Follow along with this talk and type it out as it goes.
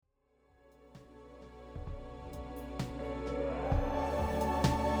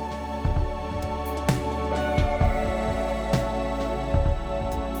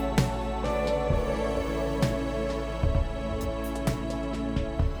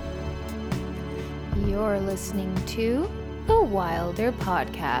You're listening to the Wilder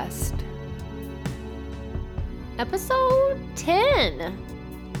Podcast. Episode 10.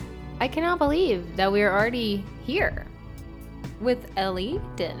 I cannot believe that we are already here with Ellie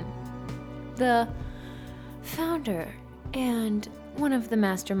Dinh, the founder and one of the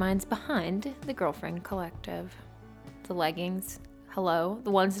masterminds behind the Girlfriend Collective. The leggings, hello.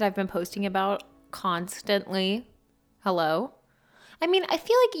 The ones that I've been posting about constantly, hello. I mean, I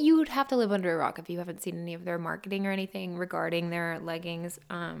feel like you would have to live under a rock if you haven't seen any of their marketing or anything regarding their leggings.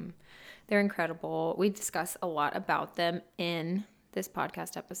 They're incredible. We discuss a lot about them in this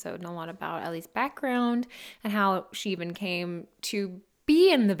podcast episode and a lot about Ellie's background and how she even came to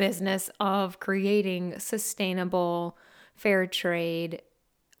be in the business of creating sustainable, fair trade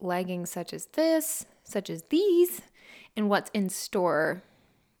leggings such as these, and what's in store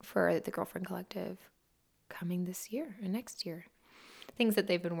for the Girlfriend Collective coming this year and next year. Things that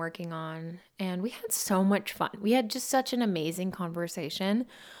they've been working on, and we had so much fun. We had just such an amazing conversation.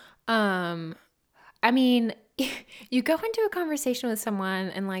 I mean, you go into a conversation with someone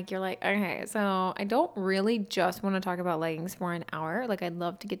and you're like, okay, so I don't really just want to talk about leggings for an hour. I'd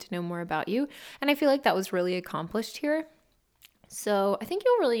love to get to know more about you. And I feel like that was really accomplished here. So I think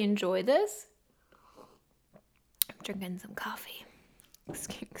you'll really enjoy this. I'm drinking some coffee.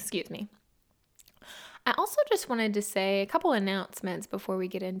 Excuse me. I also just wanted to say a couple announcements before we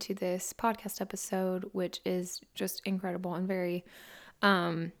get into this podcast episode, which is just incredible and very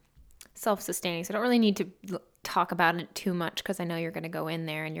self-sustaining. So I don't really need to talk about it too much because I know you're going to go in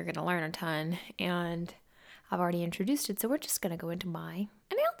there and you're going to learn a ton. And I've already introduced it, so we're just going to go into my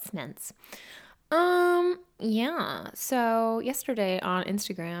announcements. So yesterday on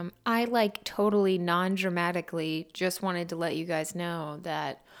Instagram, I totally non-dramatically just wanted to let you guys know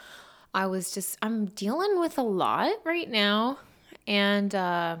that I'm dealing with a lot right now, and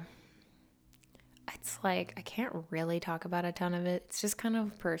it's I can't really talk about a ton of it. It's just kind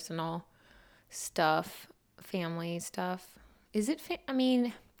of personal stuff, family stuff. I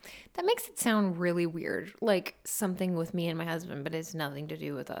mean, that makes it sound really weird, like something with me and my husband, but it's nothing to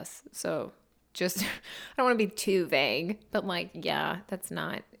do with us. So just, I don't want to be too vague, but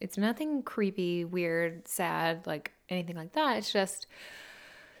it's nothing creepy, weird, sad, anything like that. It's just,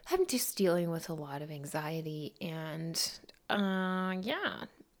 I'm just dealing with a lot of anxiety, and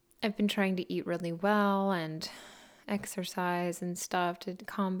I've been trying to eat really well and exercise and stuff to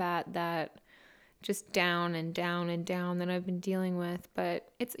combat that just down and down and down that I've been dealing with.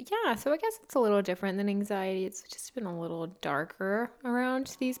 But so I guess it's a little different than anxiety. It's just been a little darker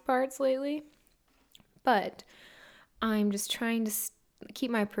around these parts lately. But I'm just trying to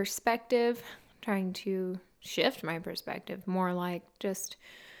keep my perspective, trying to shift my perspective more just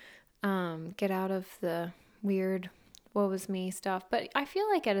get out of the weird woe was me stuff. But I feel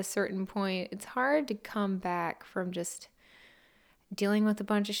like at a certain point, it's hard to come back from just dealing with a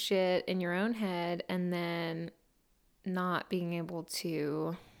bunch of shit in your own head and then not being able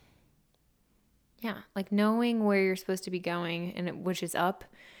to, knowing where you're supposed to be going which is up,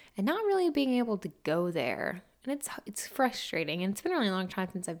 and not really being able to go there. And it's frustrating. And it's been a really long time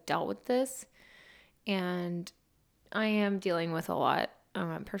since I've dealt with this. And I am dealing with a lot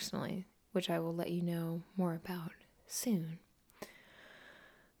personally, which I will let you know more about soon.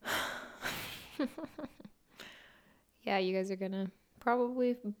 Yeah, you guys are going to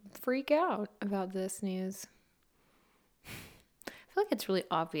probably freak out about this news. I feel like it's really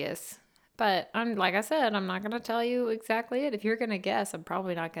obvious. But like I said, I'm not going to tell you exactly it. If you're going to guess, I'm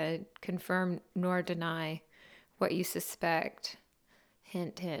probably not going to confirm nor deny what you suspect.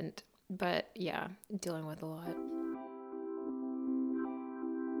 Hint, hint. But yeah, dealing with a lot.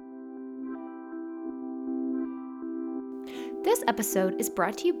 This episode is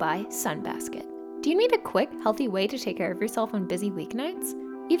brought to you by Sunbasket. Do you need a quick, healthy way to take care of yourself on busy weeknights?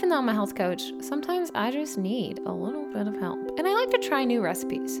 Even though I'm a health coach, sometimes I just need a little bit of help. And I like to try new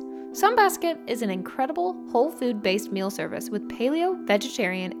recipes. Sunbasket is an incredible whole food-based meal service with paleo,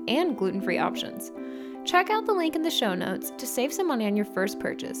 vegetarian, and gluten-free options. Check out the link in the show notes to save some money on your first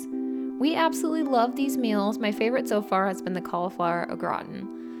purchase. We absolutely love these meals. My favorite so far has been the cauliflower au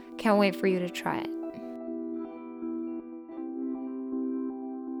gratin. Can't wait for you to try it.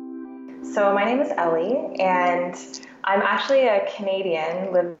 So my name is Ellie, and I'm actually a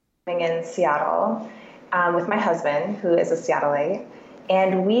Canadian living in Seattle with my husband, who is a Seattleite.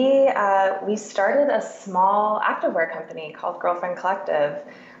 And we started a small activewear company called Girlfriend Collective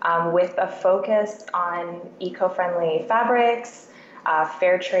with a focus on eco-friendly fabrics,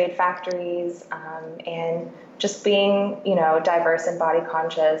 fair trade factories, and just being, diverse and body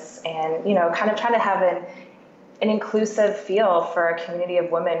conscious, and, kind of trying to have an inclusive feel for a community of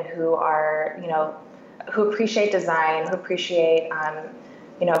women who are, who appreciate design, who appreciate,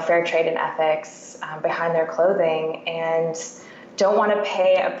 fair trade and ethics behind their clothing, and don't want to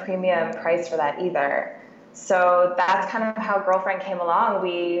pay a premium price for that either. So that's kind of how Girlfriend came along.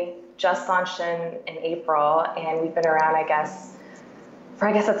 We just launched in April, and we've been around, I guess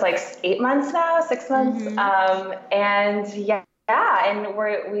it's like 8 months now, 6 months. And and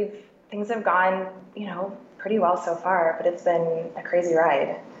things have gone, pretty well so far, but it's been a crazy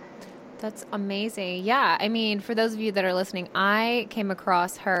ride. That's amazing. Yeah. I mean, for those of you that are listening, I came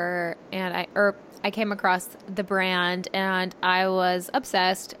across her and I came across the brand and I was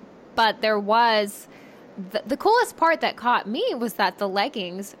obsessed, but there was the coolest part that caught me was that the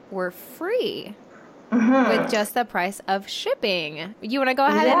leggings were free with just the price of shipping. You want to go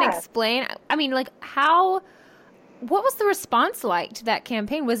ahead and explain? I mean, like what was the response like to that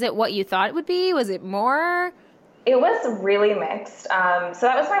campaign? Was it what you thought it would be? Was it more? It was really mixed. So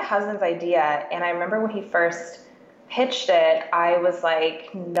that was my husband's idea. And I remember when he first pitched it, I was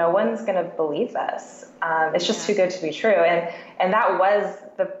like, no one's going to believe this. It's just too good to be true. And that was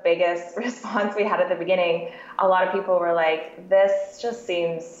the biggest response we had at the beginning. A lot of people were like, this just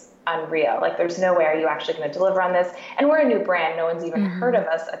seems unreal. Like, there's no way are you actually going to deliver on this? And we're a new brand. No one's even heard of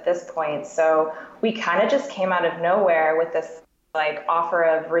us at this point. So we kind of just came out of nowhere with this like offer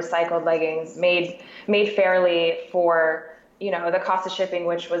of recycled leggings made fairly for, the cost of shipping,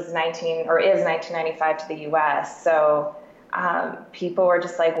 which was is $19.95 to the US. So people were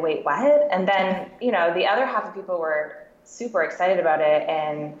just like, wait, what? And then, the other half of people were super excited about it.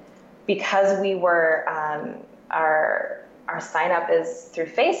 And because we were, our sign up is through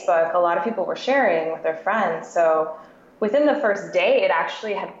Facebook, a lot of people were sharing with their friends. So within the first day, it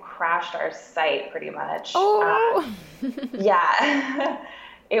actually had crashed our site pretty much. Yeah,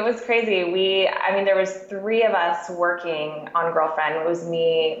 it was crazy. There was 3 of us working on Girlfriend. It was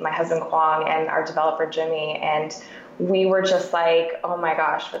me, my husband Kwong, and our developer Jimmy. And we were just like, oh my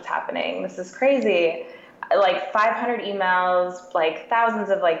gosh, what's happening? This is crazy. Like 500 emails, like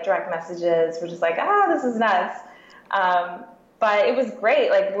thousands of like direct messages. We're just like, this is nuts. But it was great.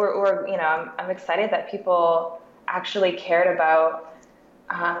 Like I'm excited that people actually cared about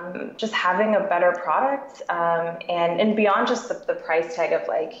just having a better product, and beyond just the price tag of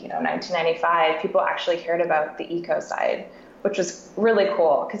like, $19.95, people actually cared about the eco side, which was really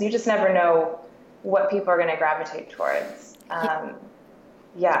cool because you just never know what people are going to gravitate towards.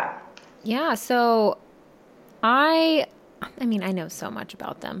 Yeah. So I know so much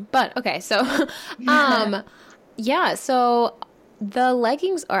about them, but okay. So, so the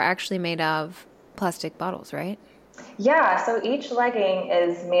leggings are actually made of plastic bottles, right? Yeah, so each legging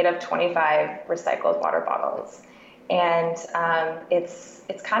is made of 25 recycled water bottles. And it's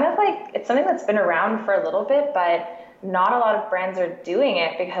kind of like, it's something that's been around for a little bit, but not a lot of brands are doing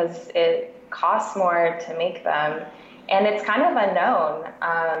it because it costs more to make them. And it's kind of unknown.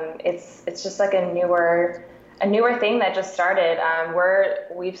 It's just like a newer thing that just started.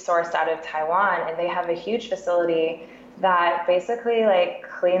 We've sourced out of Taiwan, and they have a huge facility that basically like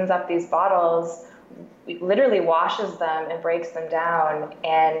cleans up these bottles, literally washes them and breaks them down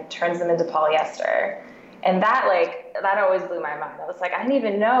and turns them into polyester. And that always blew my mind. I was like, I didn't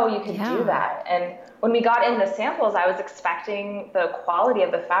even know you could do that. And when we got in the samples, I was expecting the quality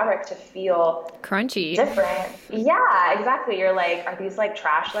of the fabric to feel crunchy, different. Yeah, exactly. You're like, are these like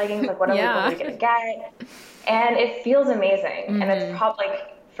trash leggings? Like, what are we going to get? And it feels amazing. And it's probably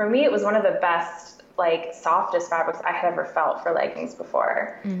like, for me, it was one of the best, like softest fabrics I had ever felt for leggings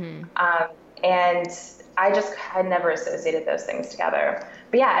before. And I just had never associated those things together.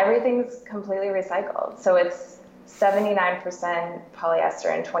 But yeah, everything's completely recycled. So it's 79%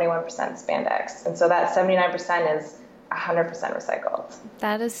 polyester and 21% spandex. And so that 79% is 100% recycled.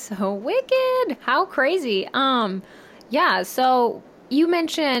 That is so wicked. How crazy. So you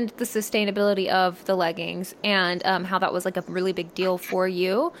mentioned the sustainability of the leggings and how that was like a really big deal for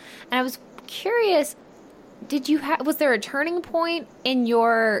you. And I was curious, was there a turning point in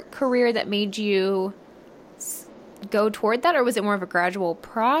your career that made you go toward that, or was it more of a gradual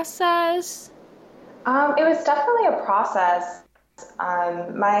process? It was definitely a process.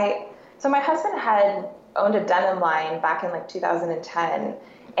 My husband had owned a denim line back in like 2010,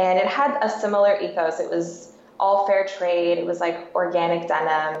 and it had a similar ethos. It was all fair trade. It was like organic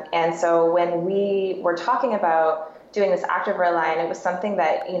denim. And so when we were talking about doing this activewear line, it was something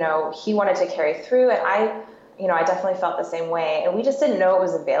that, he wanted to carry through. And I definitely felt the same way. And we just didn't know it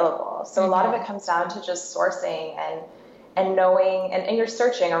was available. So a lot of it comes down to just sourcing and knowing, and you're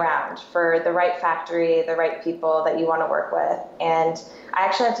searching around for the right factory, the right people that you want to work with. And I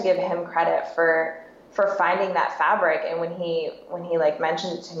actually have to give him credit for finding that fabric. And when he like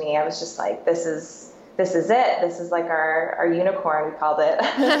mentioned it to me, I was just like, this is this is it. This is like our unicorn, we called it,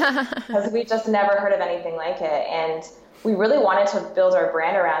 because we just never heard of anything like it. And we really wanted to build our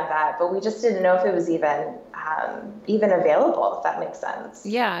brand around that, but we just didn't know if it was even available, if that makes sense.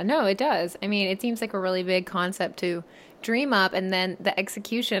 Yeah, no, it does. I mean, it seems like a really big concept to dream up, and then the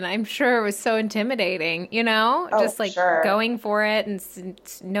execution, I'm sure, was so intimidating, Oh, just like sure. going for it and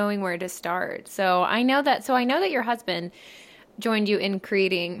knowing where to start. So I know that your husband joined you in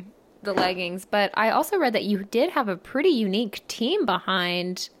creating the leggings, but I also read that you did have a pretty unique team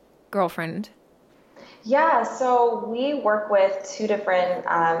behind Girlfriend. Yeah, so we work with two different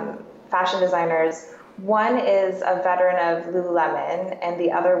fashion designers. One is a veteran of Lululemon, and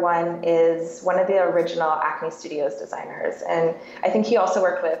the other one is one of the original Acne Studios designers. And I think he also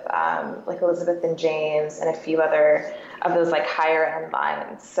worked with like Elizabeth and James and a few other of those like higher end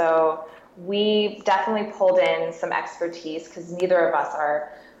lines. So we definitely pulled in some expertise because neither of us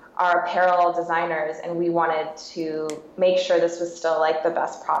are apparel designers, and we wanted to make sure this was still like the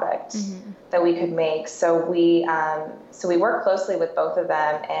best product that we could make. So we worked closely with both of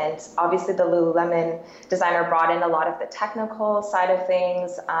them, and obviously the Lululemon designer brought in a lot of the technical side of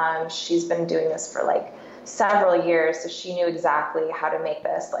things. She's been doing this for like several years, so she knew exactly how to make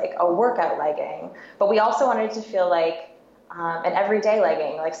this like a workout legging. But we also wanted to feel like an everyday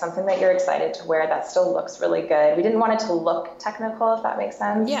legging, like something that you're excited to wear that still looks really good. We didn't want it to look technical, if that makes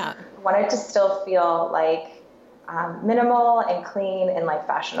sense. Yeah. We wanted it to still feel like minimal and clean and like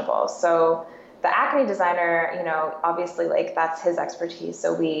fashionable. So the acne designer, obviously like that's his expertise.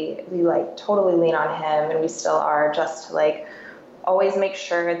 So we like totally lean on him, and we still are, just to like always make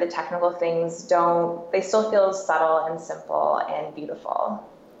sure the technical things they still feel subtle and simple and beautiful.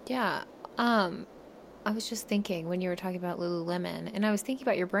 Yeah. I was just thinking when you were talking about Lululemon, and I was thinking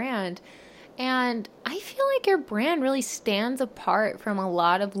about your brand, and I feel like your brand really stands apart from a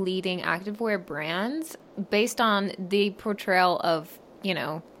lot of leading activewear brands based on the portrayal of,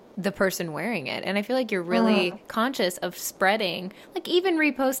 the person wearing it. And I feel like you're really conscious of spreading, like even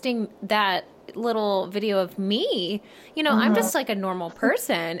reposting that little video of me. I'm just like a normal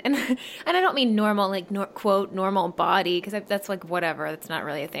person, and I don't mean normal like quote normal body, because that's like whatever, that's not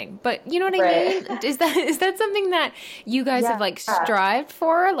really a thing, but you know what I mean. Is that something that you guys have like strived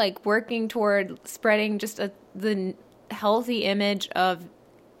for, like working toward spreading just the healthy image of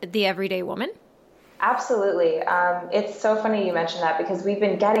the everyday woman? Absolutely. It's so funny you mentioned that, because we've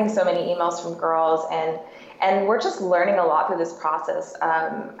been getting so many emails from girls, and we're just learning a lot through this process,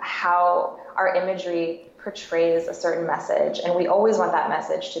 how our imagery portrays a certain message. And we always want that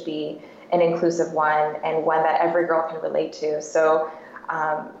message to be an inclusive one, and one that every girl can relate to. So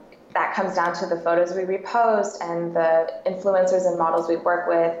that comes down to the photos we repost and the influencers and models we work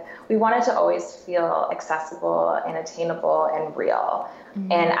with. We wanted to always feel accessible and attainable and real.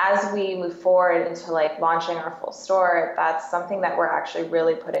 And as we move forward into like launching our full store, that's something that we're actually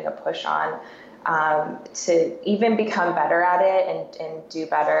really putting a push on, to even become better at it and do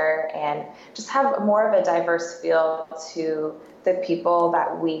better, and just have more of a diverse feel to the people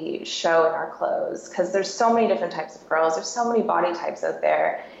that we show in our clothes. Because there's so many different types of girls, there's so many body types out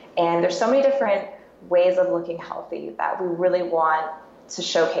there, and there's so many different ways of looking healthy that we really want to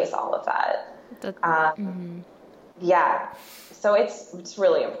showcase all of that. Yeah, so it's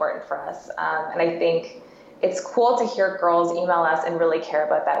really important for us, and I think it's cool to hear girls email us and really care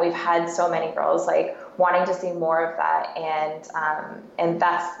about that. We've had so many girls like wanting to see more of that, and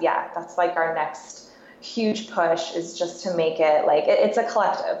that's like our next huge push, is just to make it like it's a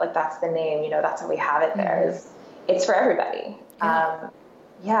collective. Like that's the name, that's how we have it there. Is it's for everybody.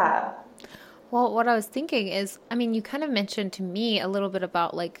 Yeah. Well, what I was thinking is, I mean, you kind of mentioned to me a little bit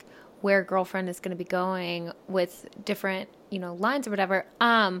about like where Girlfriend is going to be going with different, lines or whatever.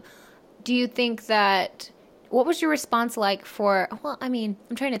 Do you think what was your response like well, I mean,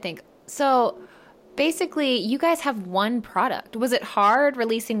 I'm trying to think. So basically you guys have one product. Was it hard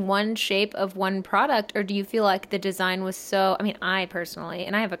releasing one shape of one product, or do you feel like the design was I personally,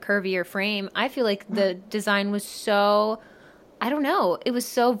 and I have a curvier frame, I feel like the design was so, I don't know, it was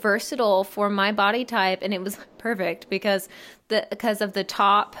so versatile for my body type, and it was perfect because of the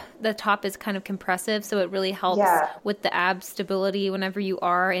top. The top is kind of compressive, so it really helps with the ab stability whenever you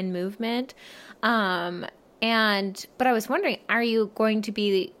are in movement. But I was wondering, are you going to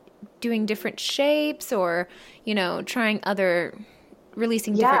be doing different shapes, or,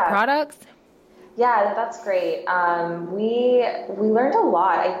 releasing different products? Yeah, that's great. We learned a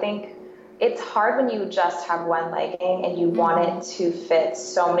lot. I think it's hard when you just have one legging and you want it to fit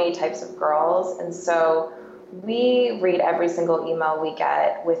so many types of girls. And so we read every single email we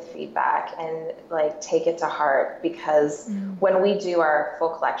get with feedback and like take it to heart, because when we do our full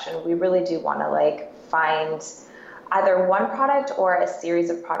collection, we really do want to like find either one product or a series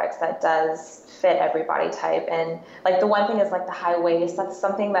of products that does fit every body type. And like the one thing is like the high waist, that's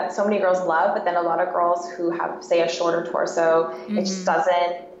something that so many girls love, but then a lot of girls who have, say, a shorter torso, it just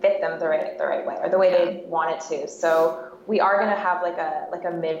doesn't fit them the right way or the way they want it to. So we are going to have like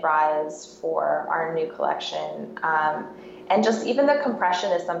a mid-rise for our new collection. And just even the compression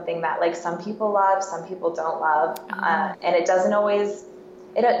is something that like some people love, some people don't love. And it doesn't always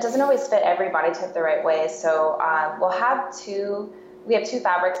fit every body type the right way. So we have two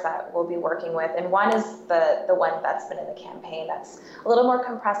fabrics that we'll be working with. And one is the one that's been in the campaign. That's a little more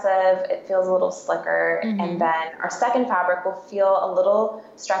compressive. It feels a little slicker. And then our second fabric will feel a little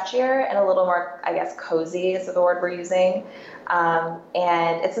stretchier and a little more, I guess, cozy is the word we're using.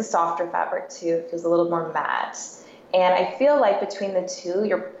 And it's a softer fabric too. It feels a little more matte. And I feel like between the two,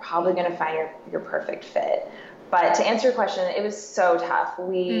 you're probably going to find your perfect fit. But to answer your question, it was so tough.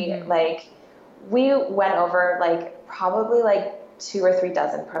 We went over like probably like 2 or 3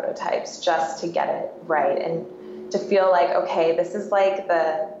 dozen prototypes just to get it right and to feel like, okay, this is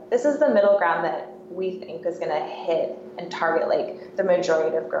the middle ground that we think is going to hit and target like the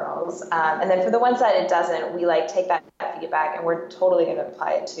majority of girls. And then for the ones that it doesn't, we like take that feedback and we're totally going to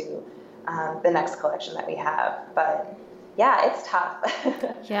apply it to the next collection that we have. But yeah, it's tough.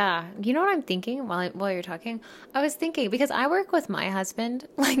 Yeah. You know what I'm thinking while you're talking? I was thinking, because I work with my husband,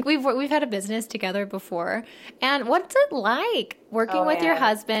 like we've had a business together before. And what's it like working with your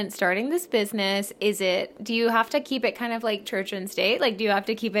husband, starting this business? Do you have to keep it kind of like church and state? Like, do you have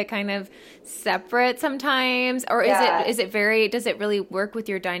to keep it kind of separate sometimes? Or does it really work with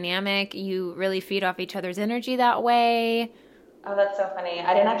your dynamic? You really feed off each other's energy that way? Oh, that's so funny.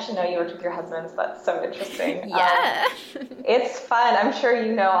 I didn't actually know you worked with your husband, so that's so interesting. Yeah. It's fun. I'm sure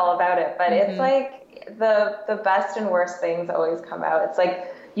you know all about it, but it's like the best and worst things always come out. It's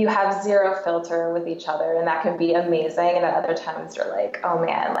like you have zero filter with each other, and that can be amazing. And at other times you're like, oh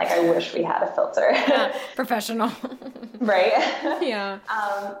man, like I wish we had a filter. Yeah, professional. Right? Yeah.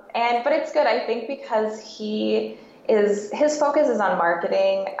 But it's good, I think, because his focus is on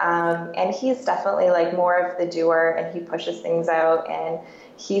marketing, and he's definitely like more of the doer, and he pushes things out and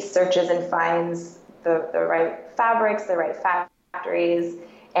he searches and finds the right fabrics, the right factories.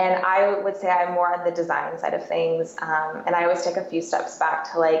 And I would say I'm more on the design side of things, and I always take a few steps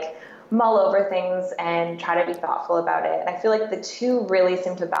back to like mull over things and try to be thoughtful about it. And I feel like the two really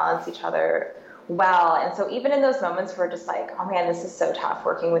seem to balance each other well. And so even in those moments where just like, oh man, this is so tough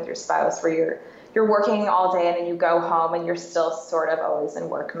working with your spouse, where you're working all day and then you go home and you're still sort of always in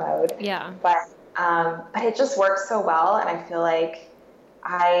work mode. Yeah. But it just works so well. And I feel like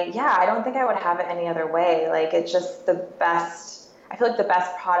I don't think I would have it any other way. Like it's just I feel like the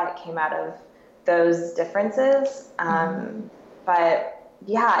best product came out of those differences. But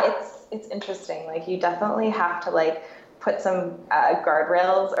yeah, it's interesting. Like you definitely have to like put some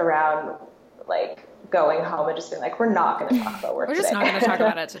guardrails around like going home and just being like, we're not going to talk about work We're just not going to talk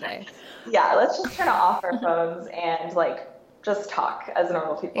about it today. Yeah, let's just turn off our phones and like just talk as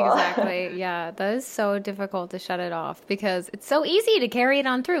normal people. Exactly. Yeah, that is so difficult to shut it off because it's so easy to carry it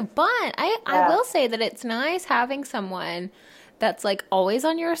on through. But I will say that it's nice having someone that's like always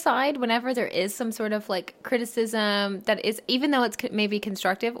on your side whenever there is some sort of like criticism that is, even though it's maybe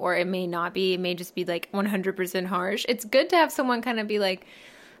constructive or it may not be, it may just be like 100% harsh. It's good to have someone kind of be like,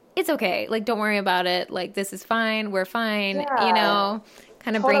 it's okay. Like, don't worry about it. Like, this is fine. We're fine. Yeah, you know,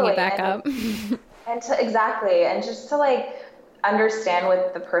 kind of bring you back up. Exactly. And just to like understand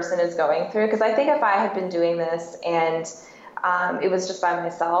what the person is going through. Because I think if I had been doing this and it was just by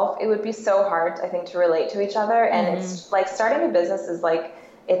myself, it would be so hard, I think, to relate to each other. And it's like starting a business is like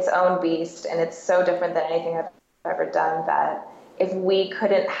its own beast. And it's so different than anything I've ever done that if we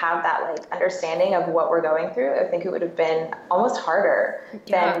couldn't have that like understanding of what we're going through, I think it would have been almost harder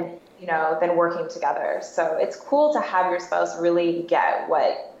than working together. So it's cool to have your spouse really get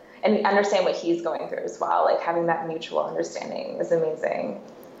and understand what he's going through as well. Like having that mutual understanding is amazing.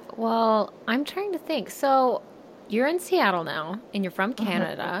 Well, I'm trying to think. So you're in Seattle now and you're from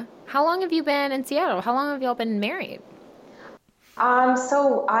Canada. How long have you been in Seattle? How long have y'all been married?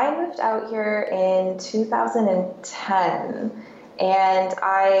 So I moved out here in 2010. And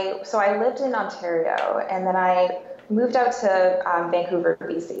I lived in Ontario, and then I moved out to Vancouver,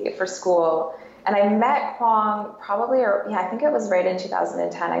 BC for school. And I met Kwong I think it was right in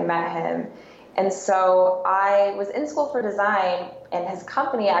 2010. I met him. And so I was in school for design, and his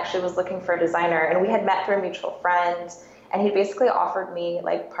company actually was looking for a designer. And we had met through a mutual friend, and he basically offered me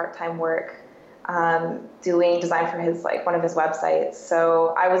like part-time work doing design for his like one of his websites.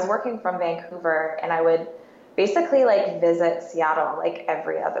 So I was working from Vancouver, and I would basically like visit Seattle like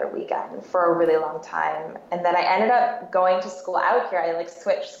every other weekend for a really long time. And then I ended up going to school out here. I like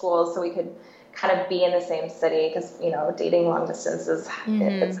switched schools so we could kind of be in the same city, because dating long distance is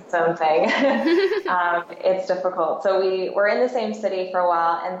it's its own thing. It's difficult. So we were in the same city for a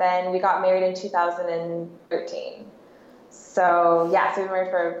while, and then we got married in 2013. So yeah, so we were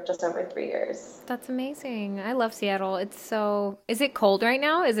married for just over 3 years. That's amazing. I love Seattle. Is it cold right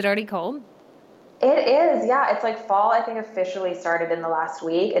now? Is it already cold? It is, yeah. It's like fall, I think, officially started in the last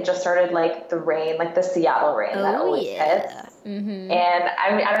week. It just started like the rain, like the Seattle rain that always hits. And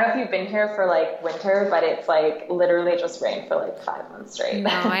I mean, I don't know if you've been here for like winter, but it's like literally just rained for like 5 months straight. No,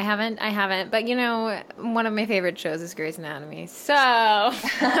 I haven't. But one of my favorite shows is Grey's Anatomy. So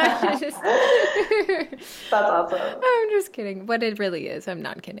That's awesome. I'm just kidding. But it really is. I'm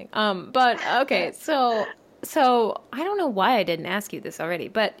not kidding. But okay, so I don't know why I didn't ask you this already,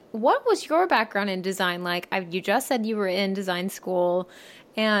 but what was your background in design like? You just said you were in design school,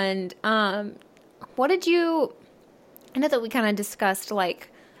 and what did you? I know that we kind of discussed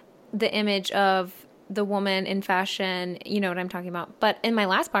like the image of the woman in fashion, you know what I'm talking about. But in my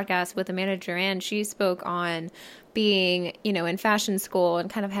last podcast with Amanda Duran, she spoke on being, in fashion school and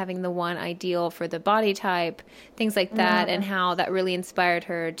kind of having the one ideal for the body type, things like that, and how that really inspired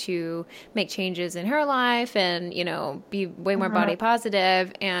her to make changes in her life and, be way more body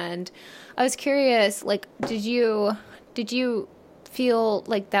positive. And I was curious, like, did you feel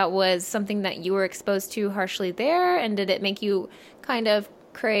like that was something that you were exposed to harshly there? And did it make you kind of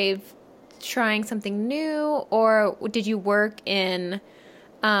crave trying something new, or did you work in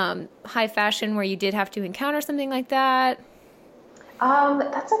high fashion where you did have to encounter something like that?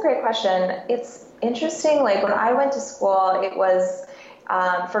 That's a great question. It's interesting. Like when I went to school, it was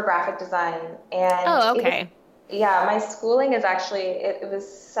for graphic design, and oh, okay. My schooling is actually it was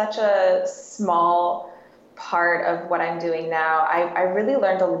such a small part of what I'm doing now. I really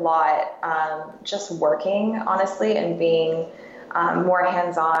learned a lot just working, honestly, and being more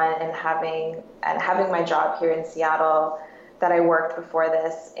hands-on and having my job here in Seattle that I worked before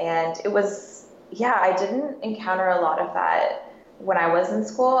this. And it was, I didn't encounter a lot of that when I was in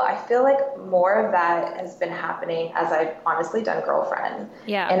school. I feel like more of that has been happening as I've honestly done Girlfriend.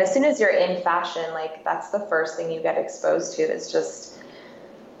 Yeah. And as soon as you're in fashion, like that's the first thing you get exposed to, is just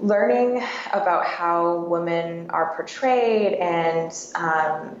learning about how women are portrayed, and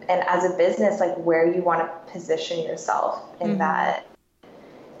as a business, like where you want to position yourself in that,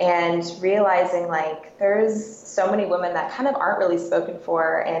 and realizing like there's so many women that kind of aren't really spoken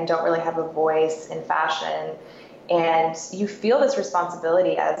for and don't really have a voice in fashion, and you feel this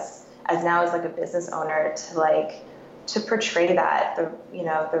responsibility as now as like a business owner to portray that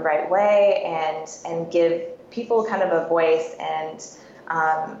the right way, and give people kind of a voice, and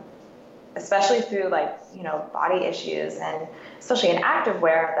especially through body issues, and especially in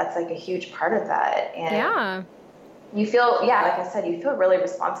activewear, that's like a huge part of that. And you feel, like I said, you feel really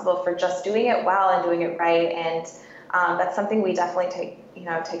responsible for just doing it well and doing it right. And that's something we definitely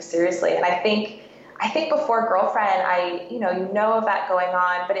take seriously. And I think before Girlfriend, I know of that going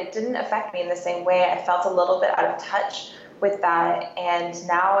on, but it didn't affect me in the same way. I felt a little bit out of touch with that. And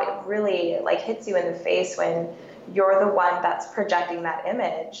now it really hits you in the face when you're the one that's projecting that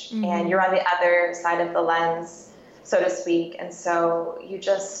image, and you're on the other side of the lens, so to speak. And so you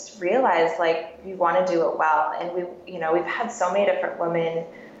just realize you want to do it well. And we've had so many different women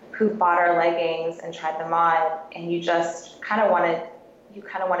who bought our leggings and tried them on, and you just kind of want to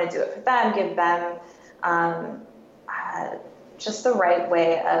do it for them, give them just the right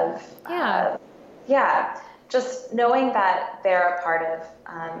way of just knowing that they're a part of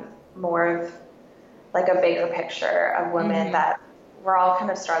more of like a bigger picture of women, that we're all kind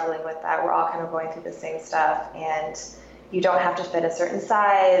of struggling with that. We're all kind of going through the same stuff, and you don't have to fit a certain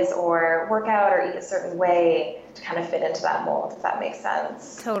size or work out or eat a certain way to kind of fit into that mold, if that makes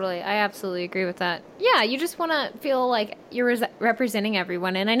sense. Totally. I absolutely agree with that. Yeah, you just want to feel like you're representing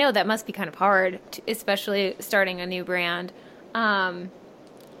everyone, and I know that must be kind of hard, especially starting a new brand.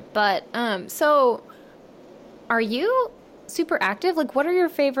 So are you super active? Like, what are your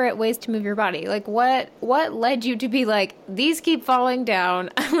favorite ways to move your body? Like, what led you to be like, these keep falling down?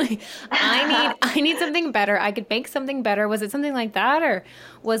 Like, I need something better. I could make something better. Was it something like that, or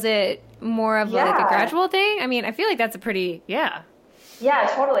was it more of like a gradual thing? I mean, I feel like that's a pretty Yeah,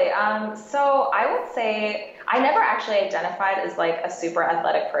 totally. So I would say I never actually identified as like a super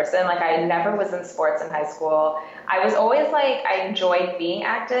athletic person. Like I never was in sports in high school. I was always like I enjoyed being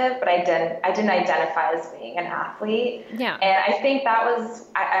active, but I didn't identify as being an athlete. Yeah. And I think that was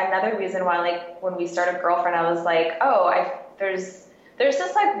another reason why like when we started Girlfriend, I was like, oh, there's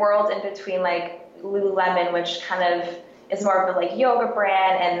this like world in between like Lululemon, which kind of is more of a like yoga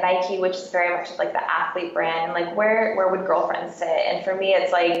brand, and Nike, which is very much like the athlete brand. And like where would Girlfriend sit? And for me,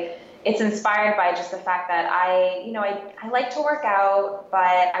 it's like it's inspired by just the fact that I like to work out, but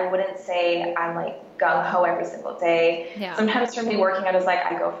I wouldn't say I'm like gung ho every single day. Yeah. Sometimes for me, working out is like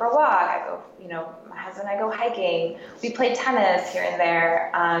I go for a walk, I go, my husband and I go hiking, we play tennis here and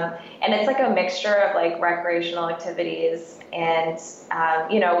there, and it's like a mixture of like recreational activities, and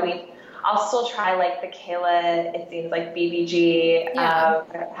we. I'll still try like the Kayla, it seems like BBG. Yeah.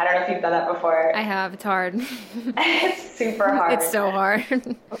 I don't know if you've done that before. I have. It's hard. It's super hard. It's so hard.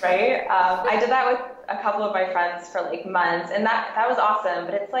 Right? I did that with a couple of my friends for like months, and that was awesome.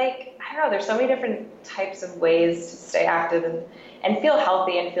 But it's like, I don't know, there's so many different types of ways to stay active and feel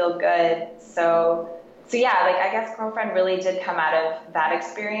healthy and feel good. So yeah, like I guess Girlfriend really did come out of that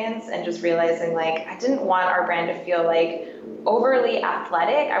experience and just realizing like I didn't want our brand to feel like overly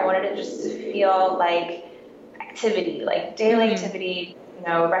athletic. I wanted it just to feel like activity, like daily activity,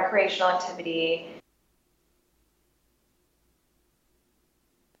 recreational activity.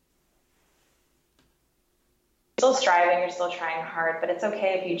 You're still striving, you're still trying hard, but it's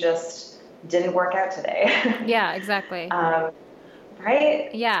okay if you just didn't work out today. Yeah, exactly. Right?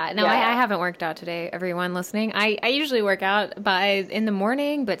 Yeah, no, I haven't worked out today, everyone listening. I usually work out in the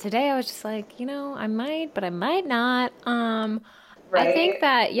morning, but today I was just like, I might, but I might not. Right. I think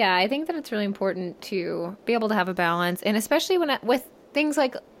that it's really important to be able to have a balance, and especially with things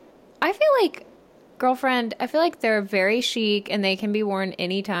like, I feel like Girlfriend, I feel like they're very chic and they can be worn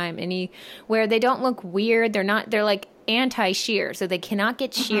anytime, anywhere. They don't look weird. They're like anti-sheer, so they cannot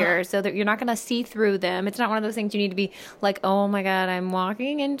get sheer, so that you're not going to see through them. It's not one of those things you need to be like, oh my God, I'm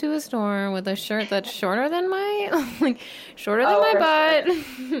walking into a store with a shirt that's shorter than my, my butt.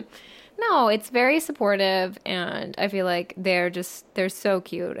 Sure. No, it's very supportive, and I feel like they're so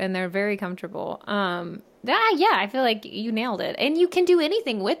cute and they're very comfortable. Yeah, I feel like you nailed it. And you can do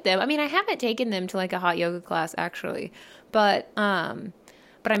anything with them. I mean, I haven't taken them to like a hot yoga class actually, but I'm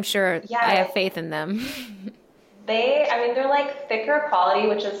sure I have faith in them. They're like thicker quality,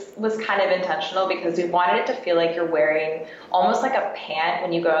 which was kind of intentional because we wanted it to feel like you're wearing almost like a pant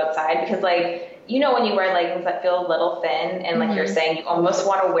when you go outside, because like, when you wear leggings that feel a little thin and like you're saying, you almost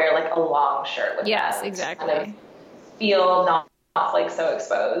want to wear like a long shirt with them. Exactly. Kind of feel not like so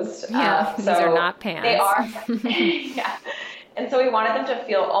exposed. Yeah, these are not pants. They are. Yeah. And so we wanted them to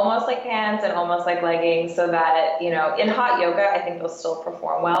feel almost like pants and almost like leggings, so that, in hot yoga, I think they'll still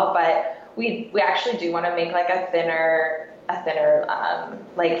perform well, but we actually do want to make like a thinner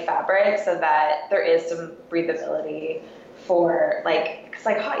like fabric, so that there is some breathability for like, because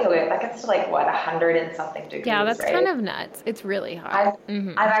like hot yoga, that gets to like 100 and something degrees. Yeah, that's right? Kind of nuts. It's really hot.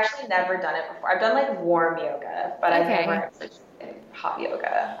 I've actually never done it before. I've done like warm yoga, but I've never actually done hot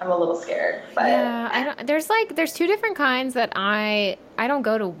yoga. I'm a little scared, but yeah, there's two different kinds that I don't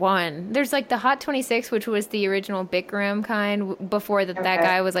go to one. There's like the Hot 26, which was the original Bikram kind before that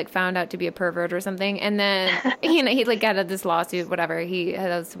guy was like found out to be a pervert or something, and then he like got this lawsuit, whatever, he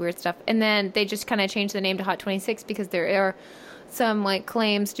had this weird stuff, and then they just kind of changed the name to Hot 26 because there are some like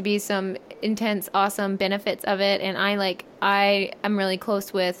claims to be some intense, awesome benefits of it, and I am really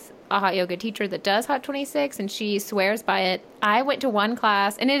close with a hot yoga teacher that does Hot 26, and she swears by it. I went to one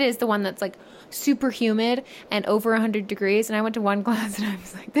class, and it is the one that's like super humid and over 100 degrees, and I went to one class and I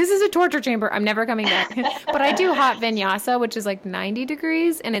was like, this is a torture chamber, I'm never coming back. But I do hot vinyasa, which is like 90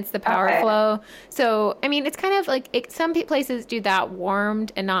 degrees, and it's the power flow. So I mean, it's kind of like some places do that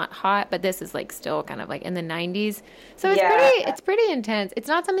warmed and not hot, but this is like still kind of like in the 90s, so it's pretty intense. It's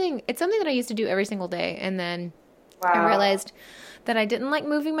something that I used to do every single day, and then I realized that I didn't like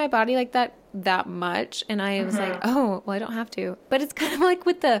moving my body like that much, and I was like, oh, well, I don't have to. But it's kind of like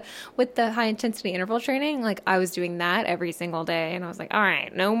with the high intensity interval training, like I was doing that every single day, and I was like, all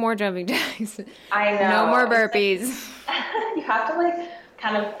right, no more jumping jacks. I know. No more burpees. You have to like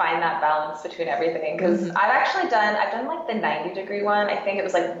kind of find that balance between everything, because I've done like the 90-degree one. I think it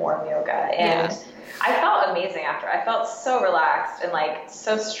was like warm yoga, and I felt amazing after. I felt so relaxed and like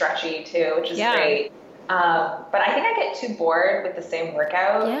so stretchy too, which is great. But I think I get too bored with the same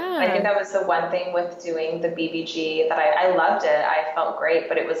workout. Yeah. I think that was the one thing with doing the BBG that I loved it. I felt great,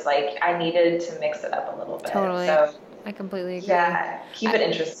 but it was like I needed to mix it up a little bit. Totally. So I completely agree. Yeah, keep it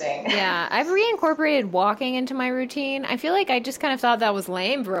interesting. Yeah, I've reincorporated walking into my routine. I feel like I just kind of thought that was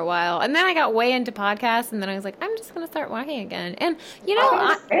lame for a while. And then I got way into podcasts and then I was like, I'm just going to start walking again. And Walking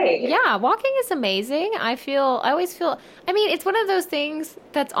is great. yeah, walking is amazing. I always feel, I mean, it's one of those things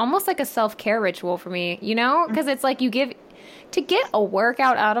that's almost like a self-care ritual for me, because it's like to get a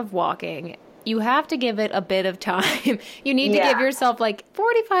workout out of walking, you have to give it a bit of time. You need to give yourself like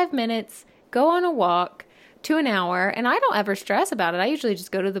 45 minutes, go on a walk to an hour, and I don't ever stress about it. I usually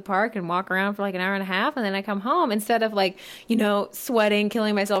just go to the park and walk around for like an hour and a half, and then I come home instead of like, sweating,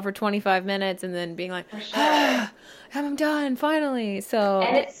 killing myself for 25 minutes, and then being like, For sure. I'm done, finally. So,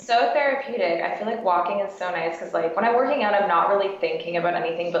 And it's so therapeutic. I feel like walking is so nice because, like, when I'm working out, I'm not really thinking about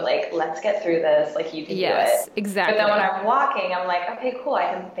anything but, like, let's get through this. Like, you can do yes, it. exactly. But then when I'm walking, I'm like, okay, cool.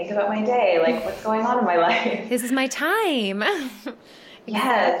 I can think about my day. Like, what's going on in my life? This is my time.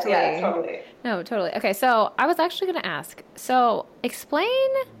 Yes, Exactly. yes, totally. No, totally. Okay, so I was actually going to ask. So explain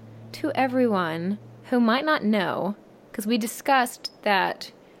to everyone who might not know, because we discussed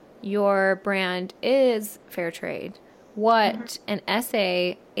that your brand is fair trade, what an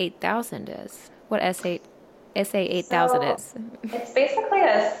SA 8000 is. What SA 8000 is. It's basically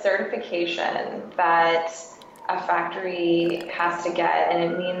a certification that a factory has to get, and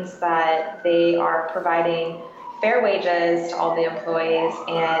it means that they are providing fair wages to all the employees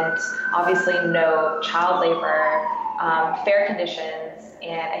and obviously no child labor, fair conditions,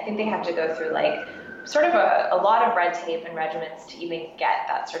 and I think they have to go through like sort of a lot of red tape and regiments to even get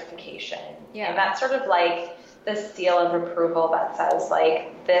that certification. Yeah. And that's sort of like the seal of approval that says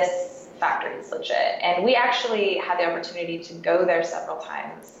like this factory is legit. And we actually had the opportunity to go there several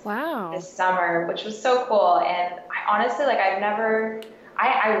times. Wow. This summer, which was so cool. And I honestly, like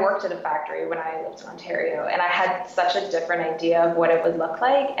I worked at a factory when I lived in Ontario, and I had such a different idea of what it would look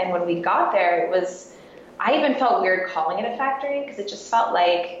like. And when we got there, I even felt weird calling it a factory because it just felt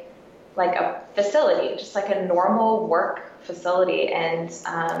like a facility, just like a normal work facility. And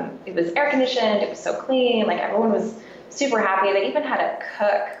it was air conditioned, it was so clean, like everyone was super happy. They even had a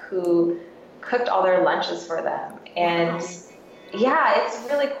cook who cooked all their lunches for them. And yeah, it's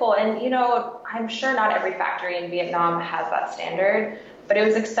really cool. And I'm sure not every factory in Vietnam has that standard, but it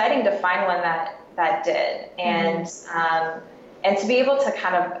was exciting to find one that did. And and to be able to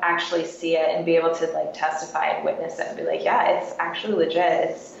kind of actually see it and be able to like testify and witness it and be like, yeah, it's actually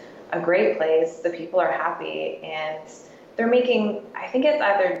legit. It's a great place. The people are happy, and they're making, I think it's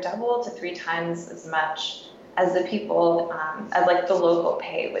either double to 3 times as much as the people, as like the local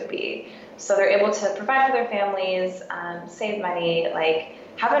pay would be. So they're able to provide for their families, save money, like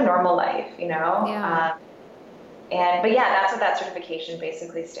have a normal life, Yeah. But yeah, that's what that certification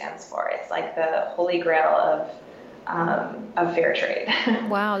basically stands for. It's like the holy grail of fair trade.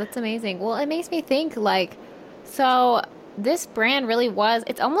 Wow, that's amazing. Well, it makes me think like, so this brand really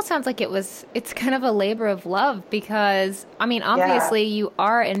it almost sounds like it's kind of a labor of love because, I mean, obviously you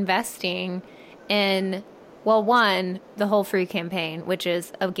are investing in, well, one, the whole free campaign, which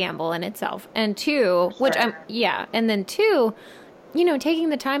is a gamble in itself. And two, and then two, taking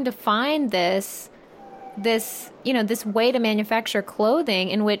the time to find this way to manufacture clothing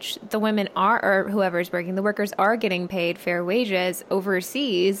in which the women or whoever is working, the workers are getting paid fair wages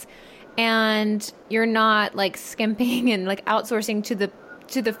overseas, and you're not like skimping and like outsourcing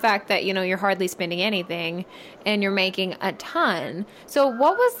to the fact that you're hardly spending anything and you're making a ton. So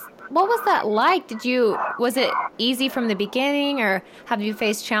what was that like? Was it easy from the beginning, or have you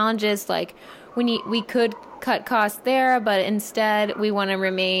faced challenges like we could cut costs there, but instead we want to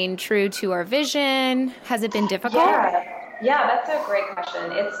remain true to our vision? Has it been difficult? Yeah, that's a great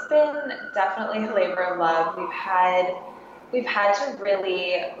question. It's been definitely a labor of love. We've had to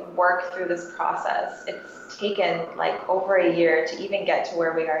really work through this process. It's taken like over a year to even get to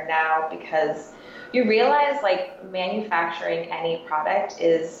where we are now, because you realize like manufacturing any product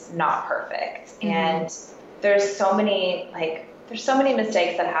is not perfect. And there's so many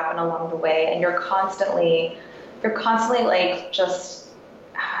mistakes that happen along the way, and you're constantly like just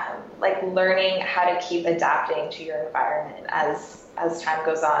like learning how to keep adapting to your environment as time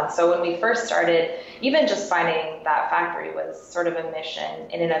goes on. So when we first started, even just finding that factory was sort of a mission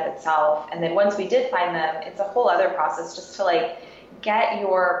in and of itself. And then once we did find them, it's a whole other process just to like get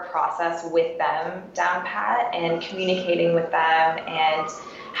your process with them down pat and communicating with them and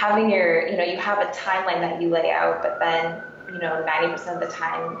having you have a timeline that you lay out, but then 90% of the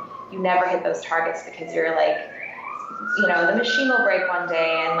time you never hit those targets because you're like, the machine will break one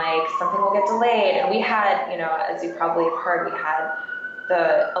day and like something will get delayed. And we had, as you probably have heard, we had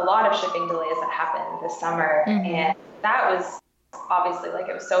a lot of shipping delays that happened this summer. And that was obviously like,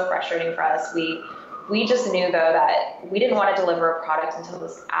 it was so frustrating for us. We We just knew though that we didn't want to deliver a product until it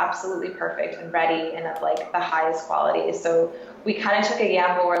was absolutely perfect and ready and of like the highest quality. So we kind of took a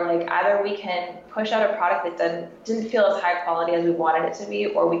gamble where like either we can push out a product that didn't feel as high quality as we wanted it to be,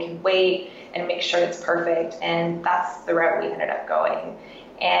 or we can wait and make sure it's perfect. And that's the route we ended up going.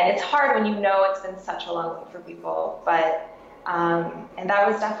 And it's hard when you know it's been such a long wait for people, but and that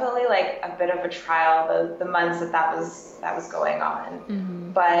was definitely like a bit of a trial, the months that was going on.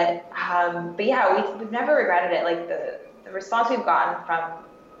 Mm-hmm. But yeah, we've never regretted it. Like the response we've gotten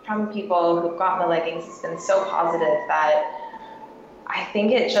from people who've gotten the leggings has been so positive that I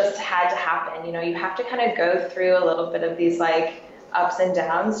think it just had to happen. You know, you have to kind of go through a little bit of these like ups and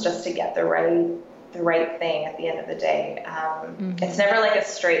downs just to get the right thing at the end of the day. It's never like a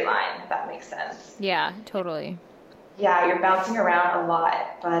straight line, if that makes sense. Yeah, totally. Yeah, you're bouncing around a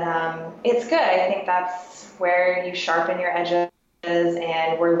lot, but it's good. I think that's where you sharpen your edges,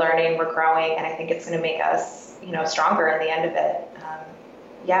 and we're learning, we're growing, and I think it's going to make us, stronger in the end of it.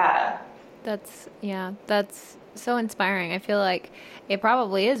 Yeah. That's so inspiring. I feel like it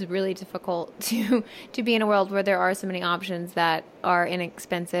probably is really difficult to be in a world where there are so many options that are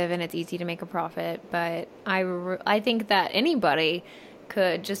inexpensive and it's easy to make a profit. But I think that anybody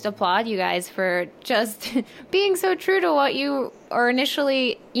could just applaud you guys for just being so true to what you are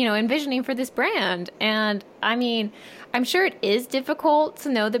initially, envisioning for this brand. And I mean, I'm sure it is difficult to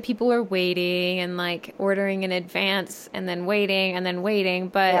know that people are waiting and like ordering in advance and then waiting.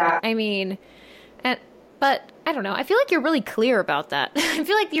 But yeah. I mean, but I don't know. I feel like you're really clear about that. I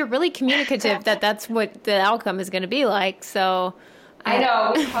feel like you're really communicative that that's what the outcome is going to be like. So I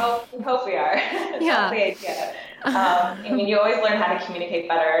know. We hope we are. Yeah. That's the idea. I mean, you always learn how to communicate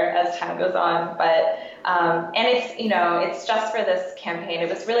better as time goes on, but and it's just for this campaign. It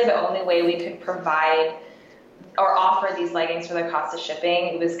was really the only way we could provide or offer these leggings for the cost of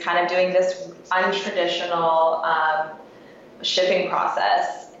shipping. It was kind of doing this untraditional shipping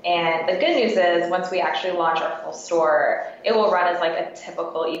process. And the good news is once we actually launch our full store, it will run as like a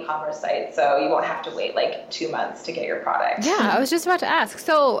typical e-commerce site. So you won't have to wait like 2 months to get your product. Yeah, I was just about to ask.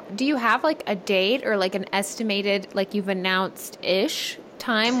 So do you have like a date or like an estimated, like you've announced-ish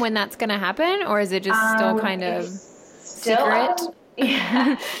time when that's going to happen? Or is it just still kind of secret?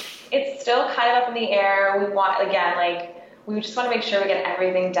 Yeah, it's still kind of up in the air. We just want to make sure we get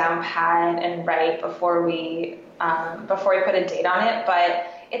everything down pat and right before we put a date on it. But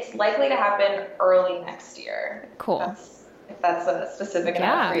it's likely to happen early next year. Cool. If that's a specific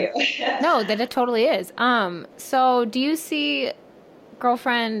enough for you. No, that it totally is. So do you see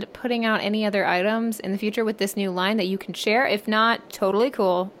girlfriend putting out any other items in the future with this new line that you can share? If not, totally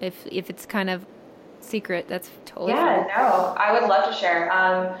cool. If it's kind of secret, that's totally fine. No, I would love to share.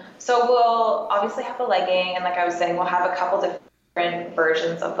 So we'll obviously have the legging, and like I was saying, we'll have a couple different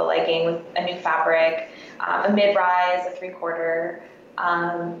versions of the legging with a new fabric, a mid-rise, a 3/4,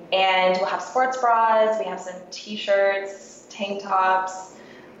 and we'll have sports bras. We have some t-shirts, tank tops,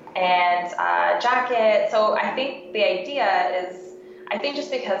 and jacket. So I think the idea is,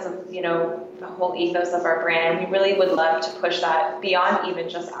 just because of, the whole ethos of our brand, we really would love to push that beyond even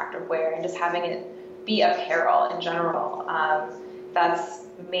just activewear and just having it be apparel in general that's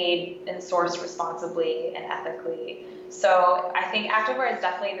made and sourced responsibly and ethically. So I think activewear is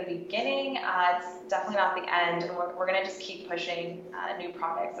definitely the beginning. It's definitely not the end, and we're going to just keep pushing new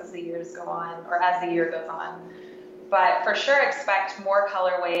products as the years go on, or as the year goes on. But for sure, expect more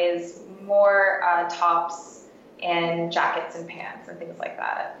colorways, more tops and jackets and pants and things like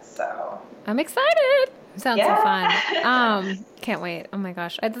that. So I'm excited. Sounds so fun. Can't wait. Oh my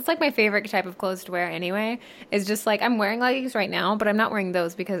gosh. That's like my favorite type of clothes to wear anyway. It's just like I'm wearing leggings right now, but I'm not wearing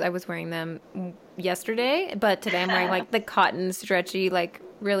those because I was wearing them yesterday. But today I'm wearing like the cotton stretchy, like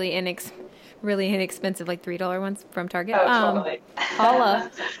really inexpensive, like $3 ones from Target. Oh, totally. Holla.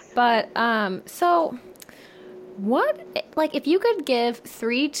 But so what, like if you could give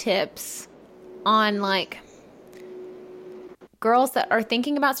 3 tips on like girls that are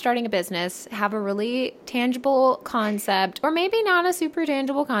thinking about starting a business, have a really tangible concept, or maybe not a super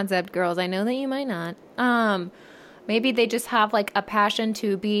tangible concept, girls. I know that you might not. Maybe they just have like a passion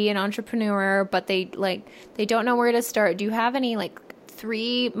to be an entrepreneur, but they don't know where to start. Do you have any like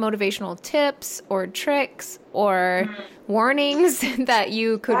 3 motivational tips or tricks or warnings that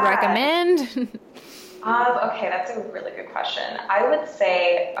you could recommend? Okay, that's a really good question. I would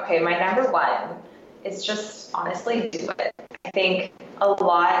say, my number 1 is just honestly do it. I think a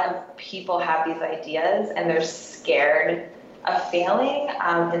lot of people have these ideas and they're scared of failing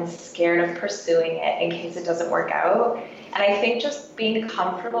and scared of pursuing it in case it doesn't work out. And I think just being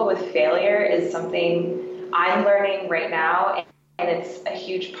comfortable with failure is something I'm learning right now. and it's a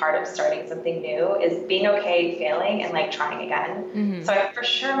huge part of starting something new, is being okay failing and like trying again. So for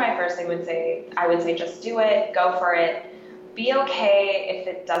sure my first thing I would say just do it, go for it. Be okay if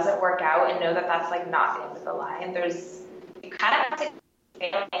it doesn't work out, and know that that's like not the end of the line. You kind of have to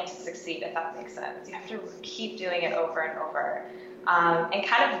fail to succeed, if that makes sense. You have to keep doing it over and over. And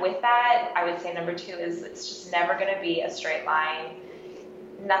kind of with that, I would say number 2 is it's just never going to be a straight line.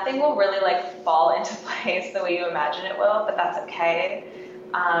 Nothing will really like fall into place the way you imagine it will, but that's okay.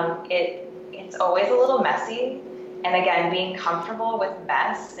 It's always a little messy. And again, being comfortable with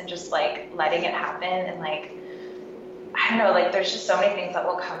mess and just like letting it happen, and like, I don't know, like there's just so many things that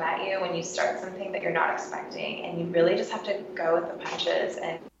will come at you when you start something that you're not expecting, and you really just have to go with the punches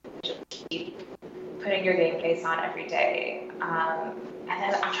and just keep putting your game face on every day. And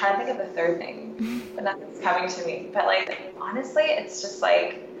then I'm trying to think of the third thing, but nothing's coming to me. But like, honestly, it's just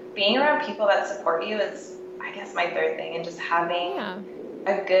like being around people that support you is, I guess, my third thing, and just having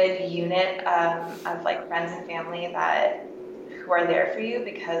a good unit of like friends and family who are there for you,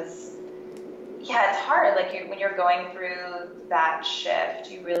 because it's hard. Like when you're going through that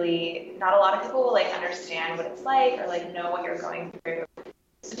shift, not a lot of people will like understand what it's like or like know what you're going through.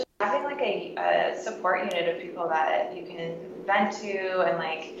 So just having like a support unit of people that you can vent to, and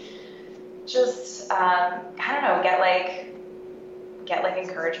like just I don't know, get like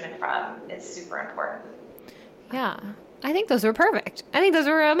encouragement from, is super important. Yeah. I think those were perfect. I think those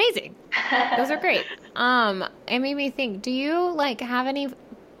were amazing. Those are great. It made me think, do you like have any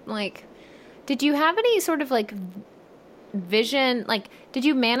like did you have any sort of like vision, like did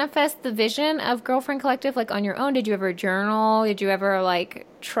you manifest the vision of Girlfriend Collective like on your own? Did you ever journal? Did you ever like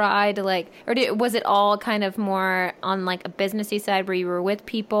try to like, or was it all kind of more on like a businessy side where you were with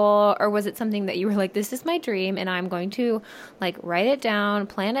people, or was it something that you were like, this is my dream and I'm going to like write it down,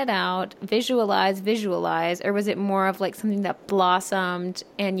 plan it out, visualize, or was it more of like something that blossomed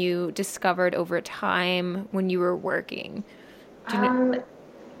and you discovered over time when you were working?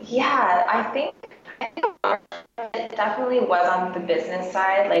 Yeah, I think it definitely was on the business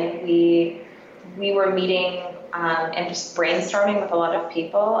side. Like we were meeting and just brainstorming with a lot of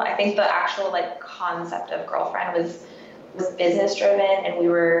people. I think the actual like concept of Girlfriend was business driven, and we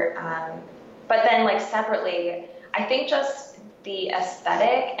were, but then like separately, I think just the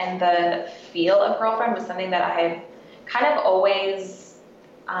aesthetic and the feel of Girlfriend was something that I had kind of always,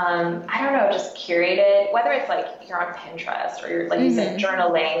 I don't know, just curated, whether it's like you're on Pinterest or you're like you said,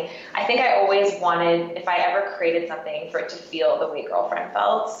 journaling. I think I always wanted, if I ever created something, for it to feel the way Girlfriend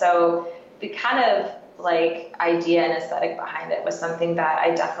felt. So the kind of like idea and aesthetic behind it was something that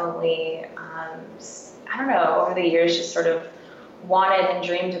I definitely, I don't know, over the years just sort of wanted and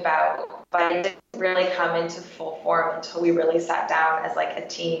dreamed about, but it didn't really come into full form until we really sat down as like a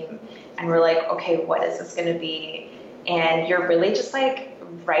team and we're like, okay, what is this going to be? And you're really just like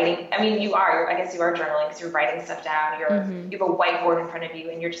writing. I mean, I guess you are journaling because you're writing stuff down. You have a whiteboard in front of you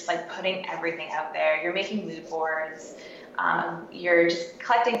and you're just like putting everything out there. You're making mood boards. You're just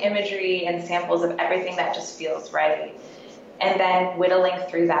collecting imagery and samples of everything that just feels right. And then whittling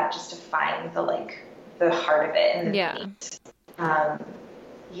through that just to find the heart of it and the meat. I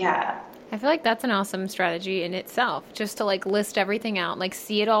feel like that's an awesome strategy in itself, just to like list everything out, like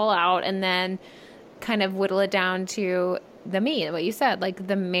see it all out, and then kind of whittle it down to the meat, what you said, like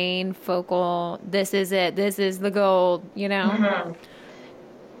the main focal, this is it, this is the goal, you know?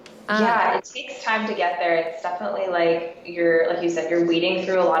 It takes time to get there. It's definitely like like you said, you're weeding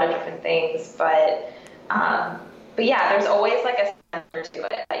through a lot of different things, but yeah, there's always like a center to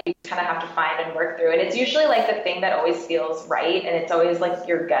it that you kind of have to find and work through. And it's usually like the thing that always feels right. And it's always like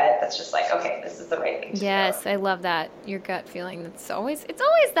your gut that's just like, okay, this is the right thing to do. Yes, I love that. Your gut feeling. It's always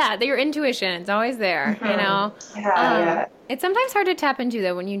that your intuition. It's always there, you know? Yeah. It's sometimes hard to tap into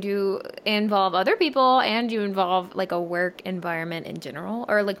though when you do involve other people and you involve like a work environment in general,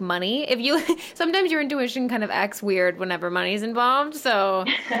 or like money. Sometimes your intuition kind of acts weird whenever money's involved. So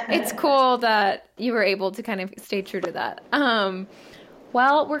it's cool that you were able to kind of stay true to that.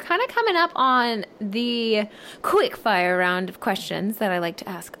 Well, we're kind of coming up on the quick fire round of questions that I like to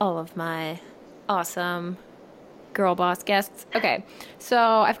ask all of my awesome girl boss guests. Okay. So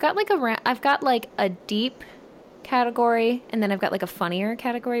I've got like a deep category, and then I've got like a funnier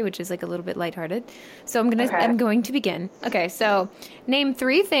category, which is like a little bit lighthearted. So I'm going to begin. Okay, so name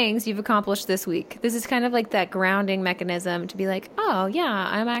 3 things you've accomplished this week. This is kind of like that grounding mechanism to be like, oh yeah,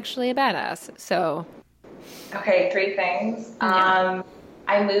 I'm actually a badass. So okay, 3 things. Yeah.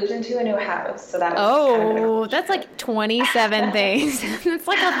 I moved into a new house, so that was that's like 27 things. It's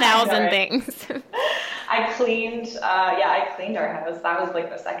like 1,000 things. I cleaned our house. That was like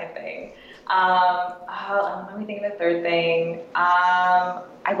the second thing. Let me think of the third thing.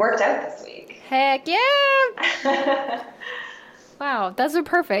 I worked out this week. Heck yeah! Wow, those are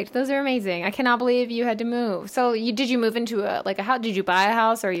perfect. Those are amazing. I cannot believe you had to move. So did you move into a house? Did you buy a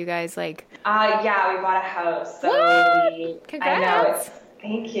house, or are you guys like? Yeah, we bought a house. So What? I know Congrats.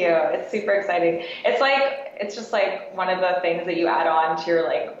 thank you. It's super exciting. It's just like one of the things that you add on to your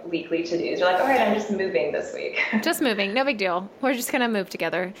like weekly to-dos. You're like, all right, I'm just moving this week. Just moving, no big deal. We're just gonna move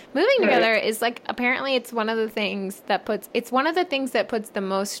together. Moving together is like apparently it's one of the things that puts the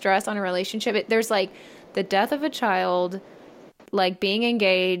most stress on a relationship. There's like the death of a child, like being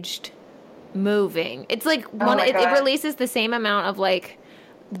engaged, moving. It's like Oh my it God. releases the same amount of like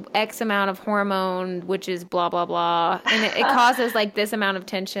X amount of hormone, which is blah, blah, blah. And it causes like this amount of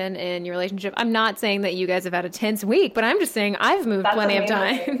tension in your relationship. I'm not saying that you guys have had a tense week, but I'm just saying I've moved That's plenty amazing.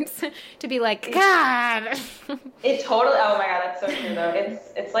 of times to be like, God. It totally, oh my God, that's so true though.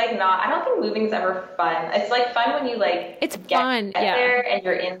 It's like not, I don't think moving's ever fun. It's like fun when you like It's get fun, yeah. there and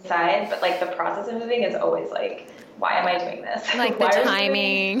you're inside, but like the process of moving is always like, why am I doing this? Like the Why are we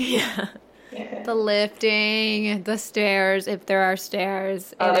timing, yeah. doing- The lifting, the stairs, if there are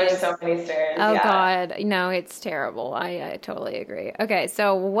stairs. Oh, It there's is- so many stairs. Oh Yeah. God, no, it's terrible. I totally agree. Okay,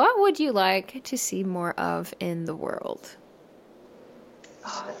 so what would you like to see more of in the world?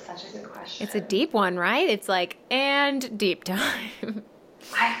 Oh, that's such a good question. It's a deep one, right? It's like, and deep time.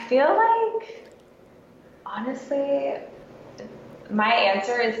 I feel like, honestly, my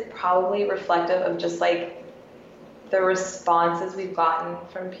answer is probably reflective of just like the responses we've gotten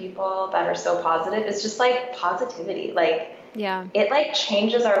from people that are so positive. It's just like positivity. Like, Yeah. it like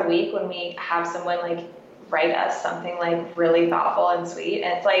changes our week when we have someone like write us something like really thoughtful and sweet.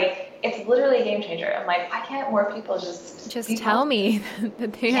 And it's like, it's literally a game changer. I'm like, why can't more people just be tell positive? me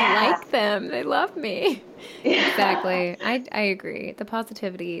that they Yeah. like them. They love me. Yeah. Exactly. I agree. The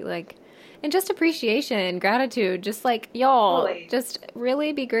positivity, like, and just appreciation, gratitude, just like y'all, Totally. just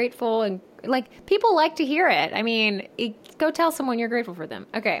really be grateful and like people like to hear it. I mean, go tell someone you're grateful for them.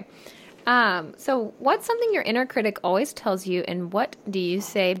 Okay. So what's something your inner critic always tells you, and what do you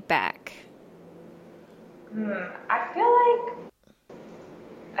say back? I feel like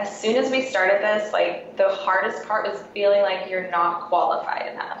as soon as we started this, like the hardest part was feeling like you're not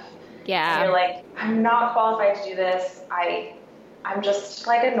qualified enough. And Yeah. you're like, I'm not qualified to do this. I'm just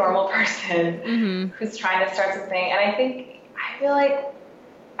like a normal person who's trying to start something. And I feel like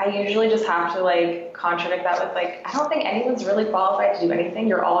I usually just have to like contradict that with like, I don't think anyone's really qualified to do anything.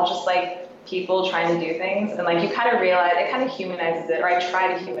 You're all just like people trying to do things. And like you kind of realize, it kind of humanizes it, or I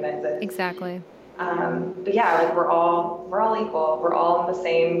try to humanize it. Exactly. But yeah, like we're all equal. We're all in the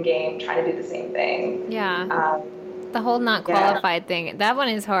same game, trying to do the same thing. Yeah. The whole not qualified thing. That one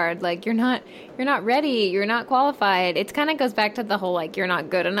is hard. Like you're not ready, you're not qualified. It kind of goes back to the whole like you're not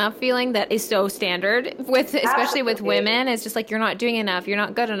good enough feeling that is so standard with especially with Absolutely. women. It's just like you're not doing enough, you're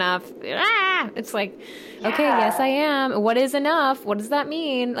not good enough. It's like okay, yes I am. What is enough? What does that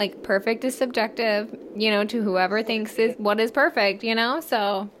mean? Like perfect is subjective, to whoever thinks is what is perfect,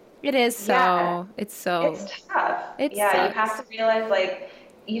 So it is so Yeah. it's so It's tough. It Yeah, you sucks. have to realize like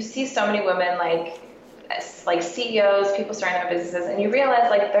you see so many women like CEOs, people starting their businesses, and you realize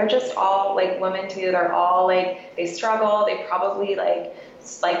like they're just all like women too. They're all like they struggle. They probably like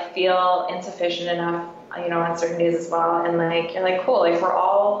feel insufficient enough, on certain days as well. And like you're like cool, like we're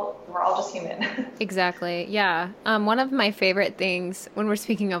all just human. Exactly. Yeah. One of my favorite things when we're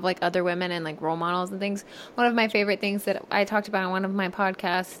speaking of like other women and like role models and things, one of my favorite things that I talked about on one of my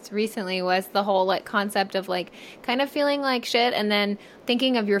podcasts recently was the whole like concept of like kind of feeling like shit and then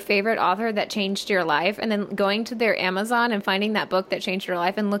thinking of your favorite author that changed your life and then going to their Amazon and finding that book that changed your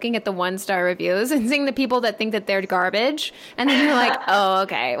life and looking at the 1-star reviews and seeing the people that think that they're garbage. And then you're like, oh,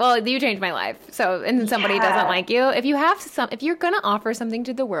 okay, well, you changed my life. So, and then somebody doesn't like you. If you're going to offer something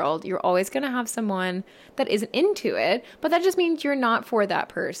to the world, you're always going to have someone that isn't into it, but that just means you're not for that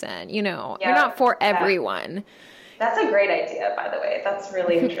person. You're not for everyone. That's a great idea, by the way. That's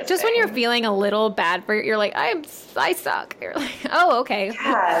really interesting. Just when you're feeling a little bad for it, you're like, I suck. You're like, oh, okay.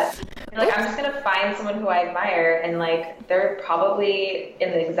 Yeah. You're like, I'm just going to find someone who I admire, and like they're probably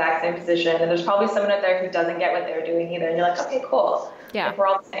in the exact same position, and there's probably someone out there who doesn't get what they're doing either, and you're like, okay, cool. Yeah. Like, we're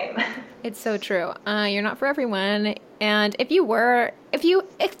all the same. It's so true. You're not for everyone. And if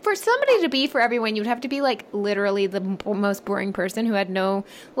for somebody to be for everyone, you'd have to be like literally the most boring person who had no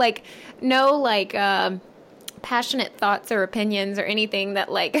passionate thoughts or opinions or anything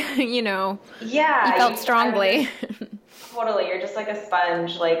that like, Yeah. you felt strongly. Totally. You're just like a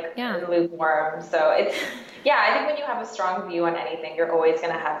sponge, and lukewarm. So I think when you have a strong view on anything, you're always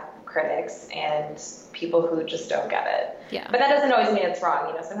going to have critics and people who just don't get it. Yeah. But that doesn't always mean it's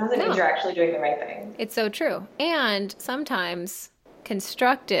wrong. Sometimes it means you're actually doing the right thing. It's so true. And sometimes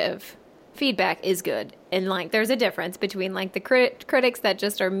constructive feedback is good. And like there's a difference between like the critics that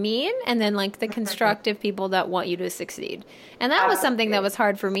just are mean and then like the constructive people that want you to succeed. And that was something that was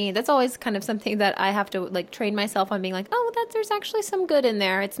hard for me. That's always kind of something that I have to like train myself on being like, oh, there's actually some good in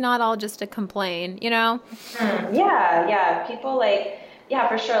there. It's not all just a complain, you know? Yeah. People like, yeah,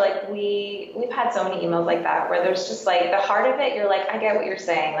 for sure. Like we've had so many emails like that where there's just like the heart of it. You're like, I get what you're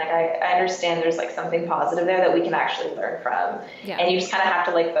saying. Like, I understand there's like something positive there that we can actually learn from. Yeah. And you just kind of have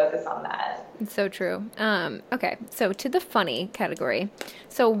to like focus on that. It's so true. Okay. So to the funny category.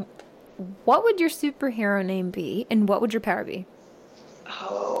 So what would your superhero name be and what would your power be?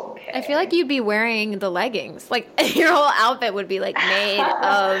 Oh, okay. I feel like you'd be wearing the leggings. Like your whole outfit would be like made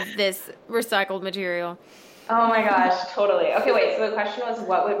of this recycled material. Oh my gosh, totally. Okay, wait, so the question was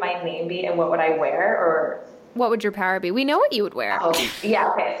what would my name be and what would I wear, or? What would your power be? We know what you would wear. Oh, yeah,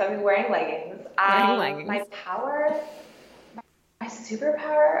 okay, so I'd be wearing leggings. Leggings. My power, my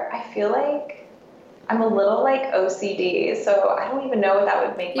superpower, I feel like I'm a little like OCD, so I don't even know what that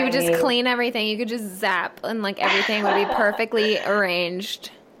would make You would just clean everything. You could just zap and like everything would be perfectly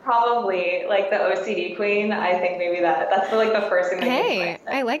arranged. Probably like the OCD queen. I think maybe that's the first thing. Hey,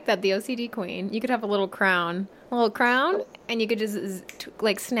 I like that, the OCD queen. You could have a little crown, and you could just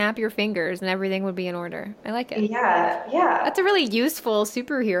like snap your fingers, and everything would be in order. I like it. Yeah. That's a really useful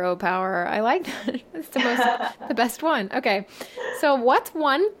superhero power. I like that. It's the best one. Okay, so what's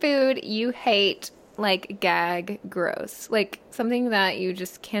one food you hate? Like gag, gross, like something that you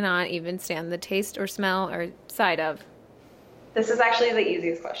just cannot even stand the taste or smell or sight of. This is actually the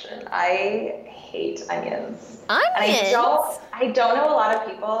easiest question. I hate onions. Onions? And I don't know a lot of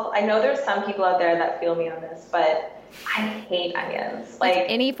people. I know there's some people out there that feel me on this, but I hate onions. Like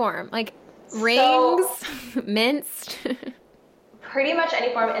any form, like rings, minced. Pretty much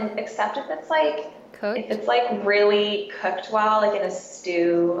any form, and except if it's like cooked? If it's like really cooked well, like in a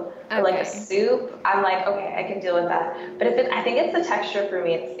stew or like a soup, I'm like, okay, I can deal with that. But I think it's the texture for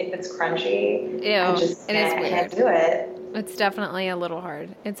me. If it's crunchy, I can't do it. It's definitely a little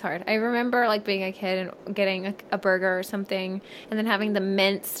hard. It's hard. I remember like being a kid and getting a burger or something and then having the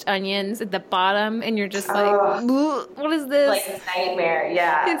minced onions at the bottom and you're just like, what is this? Like a nightmare,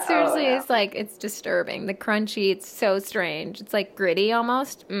 yeah. It's seriously, it's like, it's disturbing. The crunchy, it's so strange. It's like gritty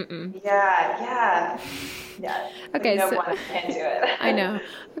almost. Yeah. Okay, no one can do it. I know.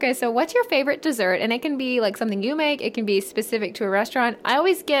 Okay, so what's your favorite dessert? And it can be like something you make. It can be specific to a restaurant. I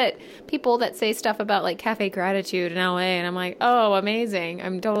always get people that say stuff about like Cafe Gratitude in LA, and I'm like, oh, amazing.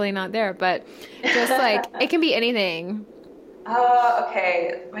 I'm totally not there, but just like it can be anything.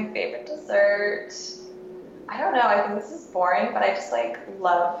 Okay. My favorite dessert. I don't know. I think this is boring, but I just like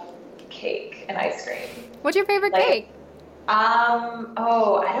love cake and ice cream. What's your favorite cake? I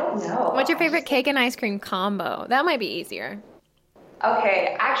don't know. What's your favorite cake and ice cream combo? That might be easier.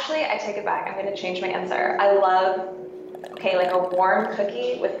 Okay, actually, I take it back. I'm going to change my answer. I love, like a warm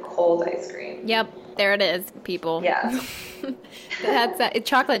cookie with cold ice cream. Yep, there it is, people. Yeah. It's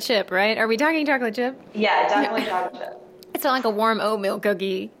chocolate chip, right? Are we talking chocolate chip? Yeah, definitely chocolate chip. It's not like a warm oatmeal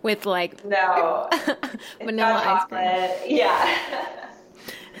cookie with like vanilla ice cream. Yeah.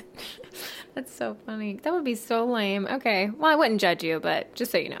 That's so funny. That would be so lame. Okay. Well, I wouldn't judge you, but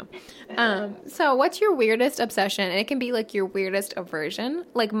just so you know. So what's your weirdest obsession? And it can be like your weirdest aversion.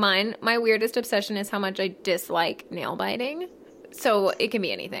 Like mine, my weirdest obsession is how much I dislike nail biting. So it can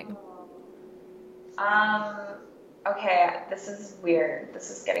be anything. Okay. This is weird. This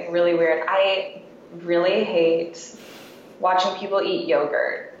is getting really weird. I really hate watching people eat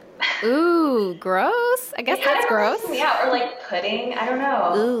yogurt. Ooh, gross. I guess that's gross. Yeah, or like pudding. I don't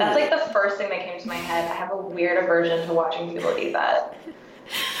know. Ooh. That's like the first thing that came to my head. I have a weird aversion to watching people eat that.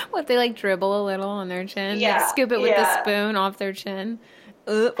 What, they like dribble a little on their chin? Yeah. Like scoop it with the spoon off their chin?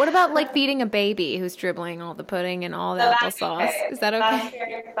 What about like feeding a baby who's dribbling all the pudding and all the applesauce? Okay. Is that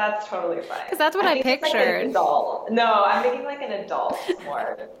okay? That's totally fine. Because that's what I pictured. Like an adult. No, I'm thinking like an adult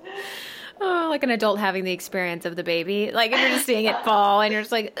more. Oh, like an adult having the experience of the baby. Like, you're just seeing it fall, and you're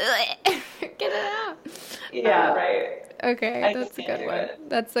just like, get it out. Yeah, right. Okay, that's a good one.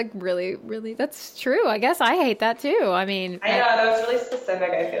 That's like really, really, that's true. I guess I hate that too. I mean. I know, that was really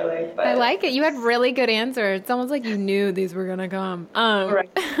specific, I feel like. But I like it. You had really good answers. It's almost like you knew these were going to come. Right.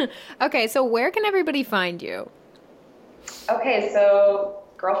 Okay, so where can everybody find you? Okay, so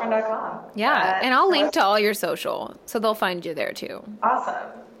girlfriend.com. Yeah, and I'll link to all your social, so they'll find you there too.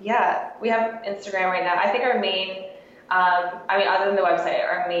 Awesome. Yeah, we have Instagram right now. I think our main, other than the website,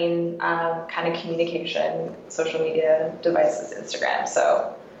 our main kind of communication social media device is Instagram.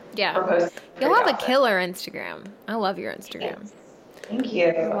 So Yeah. for posting. You'll have a killer Instagram. I love your Instagram. Yes. Thank you.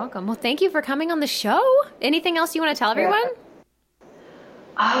 You're welcome. Well, thank you for coming on the show. Anything else you want to tell everyone?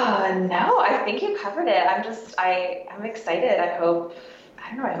 No, I think you covered it. I'm excited. I hope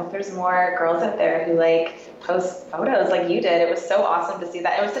there's more girls out there who like post photos like you did. It was so awesome to see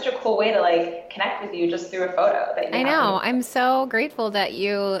that. It was such a cool way to like connect with you just through a photo that you I know. I'm so grateful that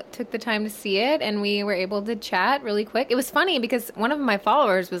you took the time to see it and we were able to chat really quick. It was funny because one of my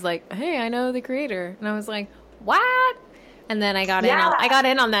followers was like, "Hey, I know the creator." And I was like, "What?" And then I got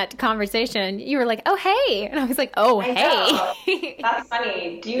in on that conversation. You were like, "Oh, hey." And I was like, "Oh, hey." That's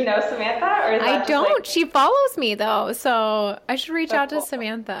funny. Do you know Samantha? Or is I that don't. Just, like... She follows me though. So I should reach out cool. to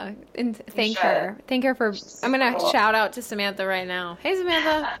Samantha and thank her. Thank her for, I'm going to shout out to Samantha right now. Hey,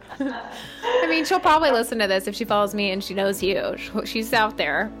 Samantha. I mean, she'll probably listen to this if she follows me and she knows you. She's out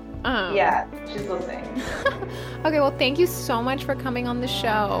there. Yeah, she's listening. Okay, well, thank you so much for coming on the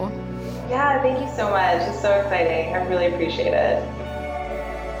show. Yeah, thank you so much. It's so exciting. I really appreciate it.